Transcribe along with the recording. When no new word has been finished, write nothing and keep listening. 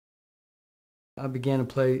I began to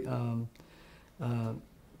play uh,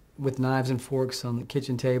 with knives and forks on the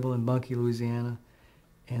kitchen table in Bunkie, Louisiana.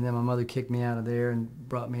 And then my mother kicked me out of there and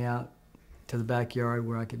brought me out to the backyard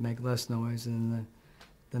where I could make less noise. And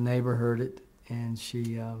the neighbor heard it, and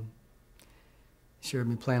she heard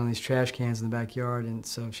me playing on these trash cans in the backyard. And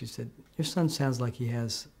so she said, "Your son sounds like he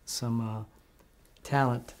has some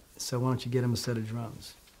talent, so why don't you get him a set of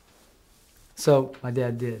drums?" So my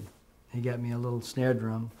dad did. He got me a little snare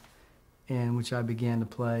drum, and which I began to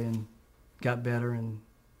play and got better and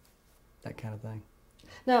that kind of thing.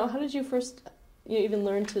 Now, how did you first even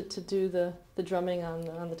learn to do the drumming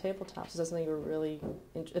on the tabletops? Is that something you were really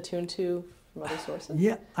attuned to from other sources?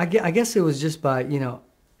 Yeah, I guess it was just by,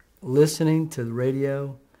 listening to the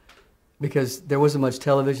radio, because there wasn't much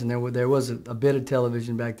television. There was a bit of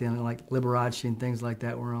television back then, like Liberace and things like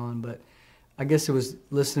that were on, but I guess it was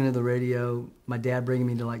listening to the radio, my dad bringing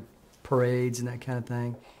me to like parades and that kind of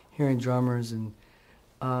thing, hearing drummers and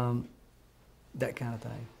that kind of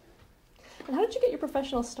thing. And how did you get your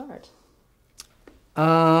professional start?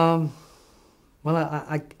 Well,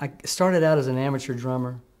 I started out as an amateur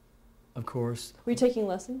drummer, of course. Were you taking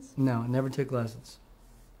lessons? No, I never took lessons.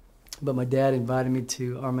 But my dad invited me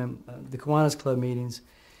to the Kiwanis Club meetings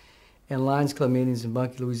and Lions Club meetings in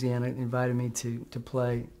Bunkie, Louisiana, invited me to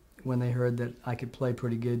play when they heard that I could play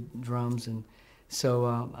pretty good drums. And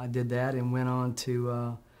so I did that and went on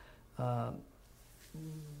to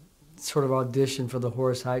sort of audition for the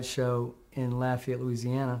Horace Heights show in Lafayette,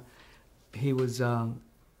 Louisiana. He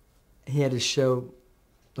had his show,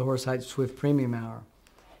 the Horace Heights Swift Premium Hour,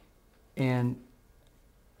 and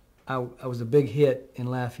I was a big hit in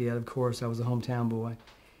Lafayette. Of course, I was a hometown boy,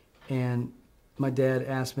 and my dad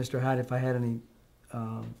asked Mr. Height if I had any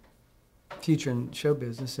future in show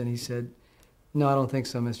business, and he said, "No, I don't think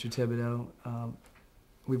so, Mr. Thibodeaux.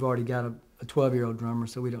 We've already got a 12-year-old drummer,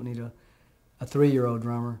 so we don't need a 3-year-old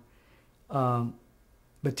drummer."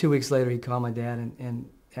 But 2 weeks later, he called my dad and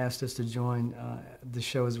asked us to join the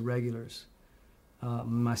show as regulars.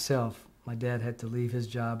 Myself, my dad had to leave his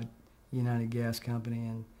job at United Gas Company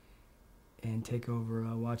and take over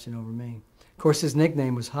watching over me. Of course, his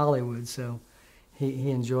nickname was Hollywood, so he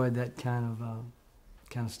enjoyed that kind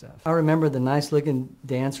of stuff. I remember the nice-looking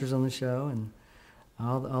dancers on the show and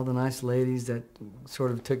all the nice ladies that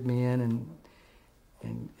sort of took me in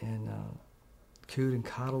and cooed and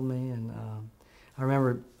coddled me. And I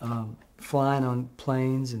remember flying on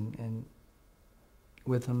planes and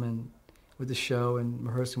with them and with the show and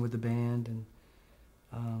rehearsing with the band and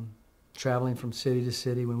traveling from city to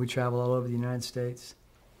city when we traveled all over the United States,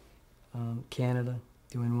 Canada,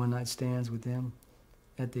 doing one-night stands with them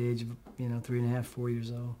at the age of 3.5, 4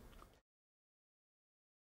 years old.